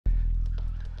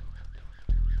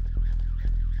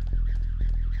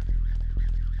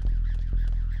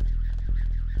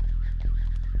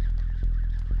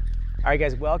All right,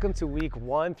 guys, welcome to week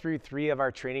 1 through 3 of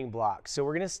our training block. So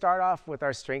we're gonna start off with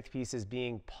our strength pieces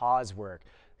being pause work.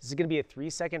 This is gonna be a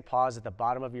 3-second pause at the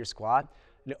bottom of your squat.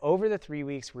 And over the 3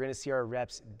 weeks, we're gonna see our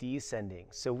reps descending.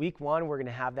 So week 1, we're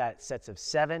gonna have that sets of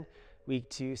 7, week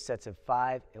 2, sets of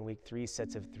 5, and week 3,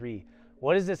 sets of 3.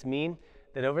 What does this mean?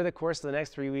 That over the course of the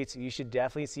next 3 weeks, you should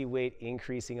definitely see weight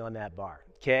increasing on that bar,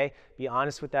 okay? Be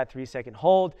honest with that 3-second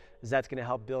hold, as that's gonna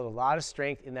help build a lot of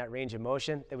strength in that range of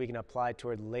motion that we can apply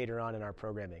toward later on in our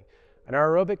programming. On our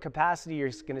aerobic capacity, you're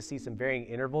gonna see some varying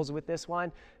intervals with this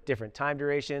one, different time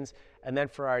durations, and then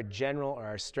for our general or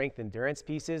our strength endurance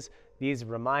pieces, these,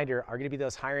 reminder, are gonna be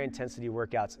those higher intensity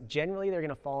workouts. Generally, they're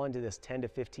gonna fall into this 10 to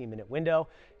 15 minute window.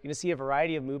 You're gonna see a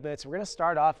variety of movements. We're gonna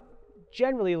start off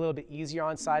generally a little bit easier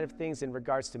on side of things in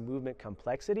regards to movement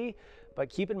complexity, but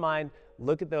keep in mind,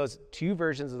 look at those 2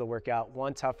 versions of the workout,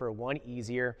 one tougher, one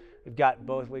easier. We've got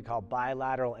both what we call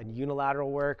bilateral and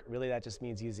unilateral work. Really, that just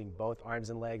means using both arms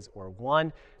and legs or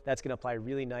one. That's gonna apply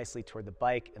really nicely toward the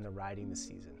bike and the riding this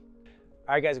season.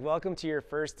 All right, guys, welcome to your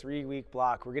first 3-week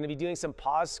block. We're gonna be doing some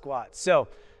pause squats. So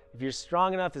if you're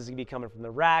strong enough, this is gonna be coming from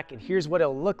the rack, and here's what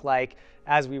it'll look like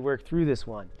as we work through this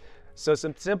one. So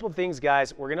some simple things,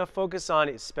 guys. We're gonna focus on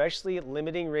especially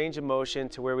limiting range of motion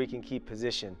to where we can keep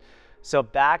position. So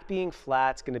back being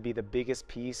flat is gonna be the biggest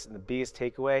piece and the biggest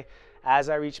takeaway. As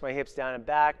I reach my hips down and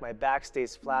back, my back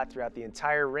stays flat throughout the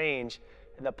entire range,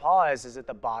 and the pause is at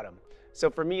the bottom. So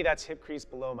for me, that's hip crease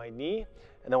below my knee,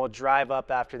 and then we'll drive up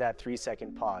after that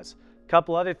 3-second pause.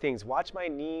 Couple other things, watch my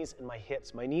knees and my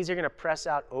hips. My knees are gonna press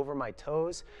out over my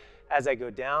toes as I go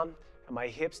down, and my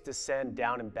hips descend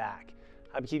down and back.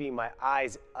 I'm keeping my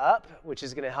eyes up, which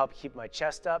is gonna help keep my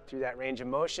chest up through that range of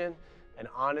motion. An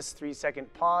honest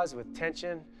 3-second pause with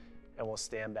tension, and we'll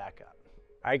stand back up.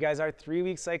 All right, guys, our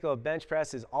 3-week cycle of bench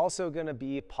press is also gonna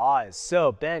be pause.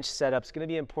 So bench setup's gonna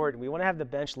be important. We wanna have the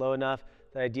bench low enough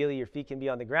that ideally your feet can be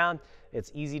on the ground.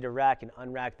 It's easy to rack and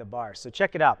unrack the bar. So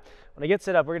check it out. When I get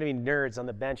set up, we're gonna be nerds on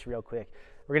the bench real quick.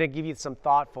 We're gonna give you some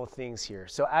thoughtful things here.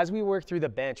 So as we work through the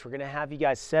bench, we're gonna have you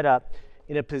guys set up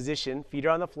in a position, feet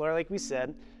are on the floor like we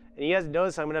said, and you guys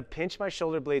notice I'm gonna pinch my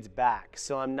shoulder blades back.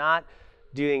 So I'm not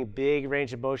doing big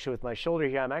range of motion with my shoulder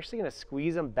here. I'm actually gonna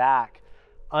squeeze them back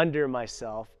under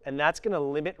myself, and that's gonna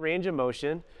limit range of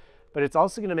motion, but it's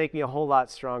also gonna make me a whole lot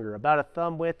stronger. About a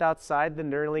thumb width outside the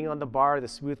knurling on the bar, the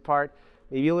smooth part,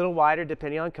 maybe a little wider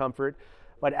depending on comfort.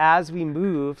 But as we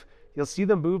move, you'll see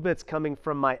the movements coming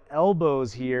from my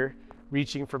elbows here,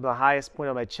 reaching from the highest point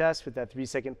on my chest with that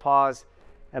 3-second pause,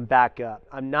 and back up.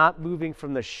 I'm not moving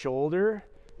from the shoulder,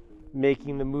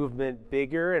 making the movement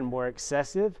bigger and more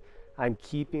excessive. I'm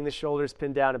keeping the shoulders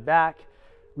pinned down and back,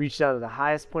 reach down to the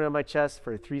highest point on my chest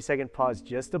for a 3-second pause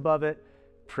just above it,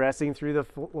 pressing through the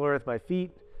floor with my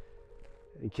feet,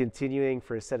 and continuing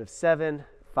for a set of 7,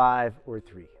 5, or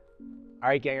 3. All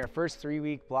right, gang, our first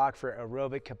 3-week block for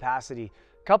aerobic capacity.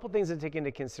 A couple things to take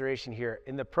into consideration here.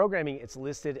 In the programming, it's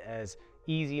listed as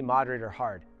easy, moderate, or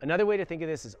hard. Another way to think of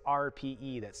this is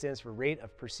RPE, that stands for rate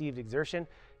of perceived exertion.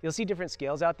 You'll see different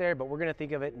scales out there, but we're gonna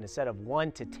think of it in a set of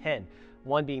 1 to 10,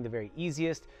 1 being the very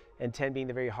easiest and 10 being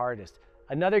the very hardest.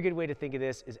 Another good way to think of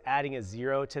this is adding a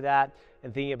 0 to that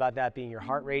and thinking about that being your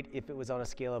heart rate if it was on a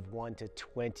scale of 1 to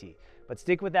 20. But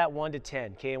stick with that 1 to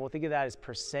 10, okay? And we'll think of that as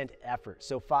percent effort.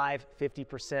 So 5,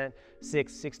 50%,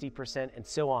 6, 60%, and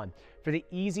so on. For the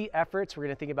easy efforts, we're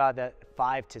gonna think about that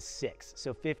 5 to 6.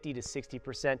 So 50 to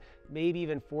 60%, maybe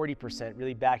even 40%,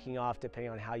 really backing off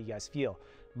depending on how you guys feel.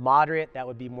 Moderate, that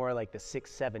would be more like the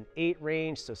 6, 7, 8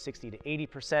 range, so 60 to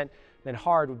 80%. Then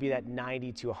hard would be that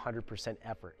 90 to 100%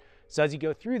 effort. So as you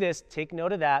go through this, take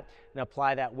note of that and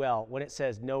apply that well. When it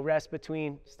says no rest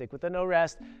between, stick with the no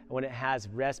rest. And when it has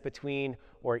rest between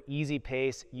or easy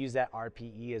pace, use that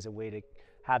RPE as a way to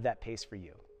have that pace for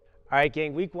you. All right,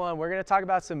 gang, week 1, we're gonna talk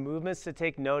about some movements to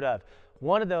take note of.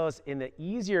 One of those in the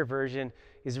easier version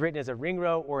is written as a ring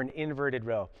row or an inverted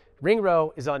row. Ring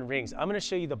row is on rings. I'm gonna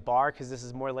show you the bar because this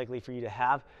is more likely for you to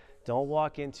have. Don't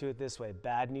walk into it this way.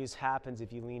 Bad news happens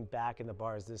if you lean back and the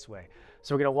bar is this way.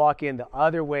 So we're gonna walk in the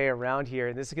other way around here,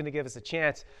 and this is gonna give us a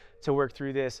chance to work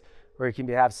through this where you can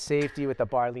have safety with the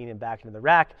bar leaning back into the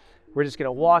rack. We're just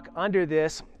gonna walk under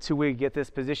this till we get this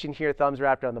position here, thumbs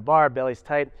wrapped around the bar, belly's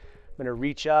tight. I'm gonna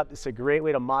reach up. It's a great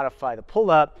way to modify the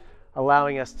pull-up,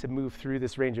 allowing us to move through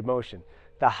this range of motion.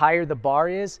 The higher the bar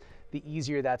is, the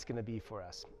easier that's gonna be for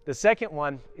us. The second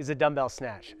one is a dumbbell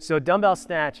snatch. So dumbbell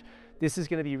snatch, this is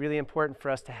gonna be really important for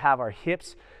us to have our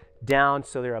hips down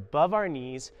so they're above our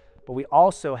knees, but we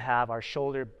also have our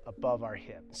shoulder above our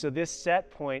hip. So this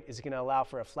set point is gonna allow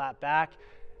for a flat back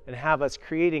and have us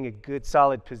creating a good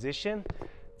solid position.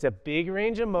 It's a big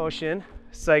range of motion,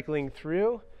 cycling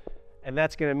through and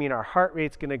that's gonna mean our heart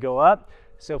rate's gonna go up.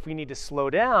 So if we need to slow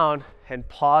down and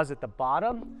pause at the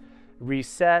bottom,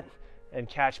 reset, and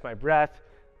catch my breath,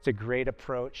 it's a great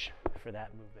approach for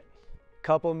that movement.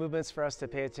 Couple movements for us to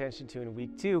pay attention to in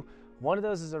week 2. One of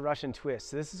those is a Russian twist.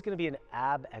 So this is gonna be an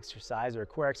ab exercise or a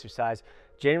core exercise,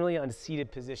 generally on a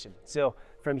seated position. So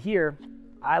from here,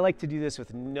 I like to do this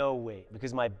with no weight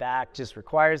because my back just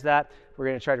requires that. We're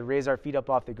gonna try to raise our feet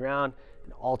up off the ground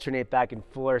and alternate back and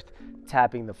forth,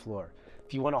 tapping the floor.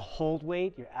 If you wanna hold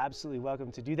weight, you're absolutely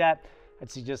welcome to do that. I'd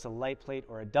suggest a light plate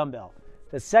or a dumbbell.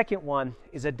 The second one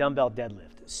is a dumbbell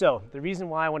deadlift. So the reason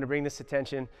why I wanna bring this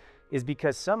attention is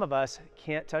because some of us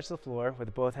can't touch the floor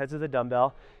with both heads of the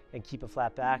dumbbell and keep a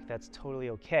flat back. That's totally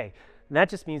okay. And that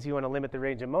just means we wanna limit the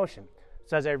range of motion.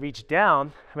 So as I reach down,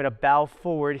 I'm gonna bow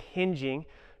forward, hinging.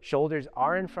 Shoulders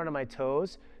are in front of my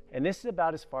toes, and this is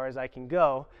about as far as I can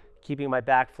go, keeping my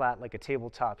back flat like a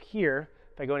tabletop here.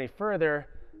 If I go any further,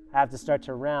 I have to start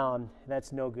to round, and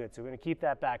that's no good. So we're gonna keep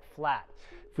that back flat.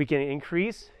 If we can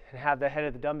increase and have the head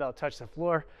of the dumbbell touch the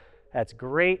floor, that's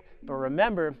great. But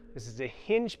remember, this is a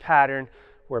hinge pattern.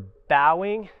 We're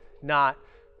bowing, not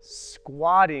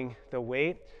squatting the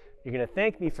weight. You're gonna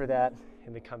thank me for that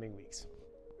in the coming weeks.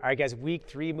 All right, guys, week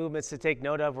 3 movements to take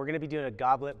note of. We're gonna be doing a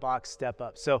goblet box step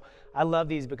up. So I love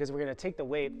these because we're gonna take the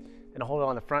weight and hold it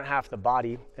on the front half of the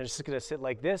body. And it's just gonna sit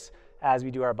like this as we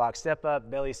do our box step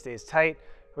up. Belly stays tight.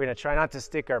 We're gonna try not to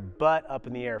stick our butt up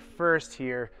in the air first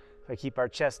here, but keep our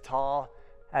chest tall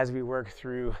as we work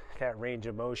through that range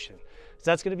of motion. So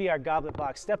that's gonna be our goblet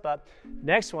box step up.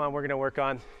 Next one we're gonna work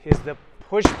on is the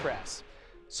push press.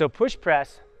 So push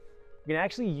press, we're gonna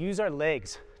actually use our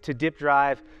legs to dip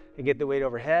drive and get the weight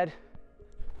overhead.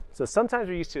 So sometimes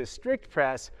we're used to a strict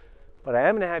press, but I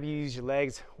am gonna have you use your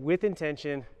legs with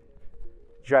intention,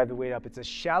 drive the weight up. It's a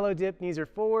shallow dip, knees are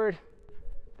forward,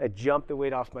 I jump the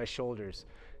weight off my shoulders.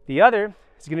 The other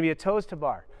is gonna be a toes to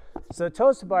bar. So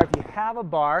toes to bar, if you have a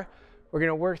bar, we're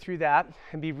gonna work through that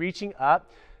and be reaching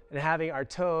up and having our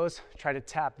toes try to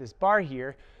tap this bar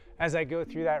here. As I go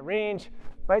through that range,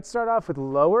 might start off with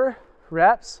lower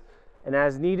reps, and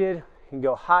as needed, you can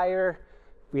go higher.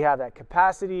 We have that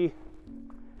capacity,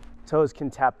 toes can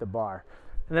tap the bar.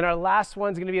 And then our last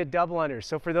one's gonna be a double under.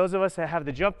 So for those of us that have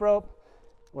the jump rope,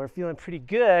 we're feeling pretty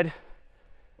good,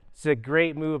 it's a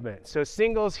great movement. So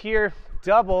singles here,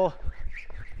 double,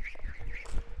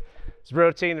 it's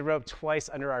rotating the rope twice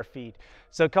under our feet.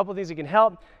 So a couple of things that can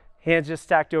help, hands just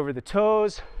stacked over the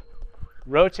toes,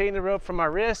 rotating the rope from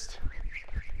our wrist,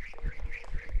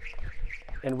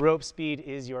 and rope speed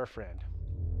is your friend.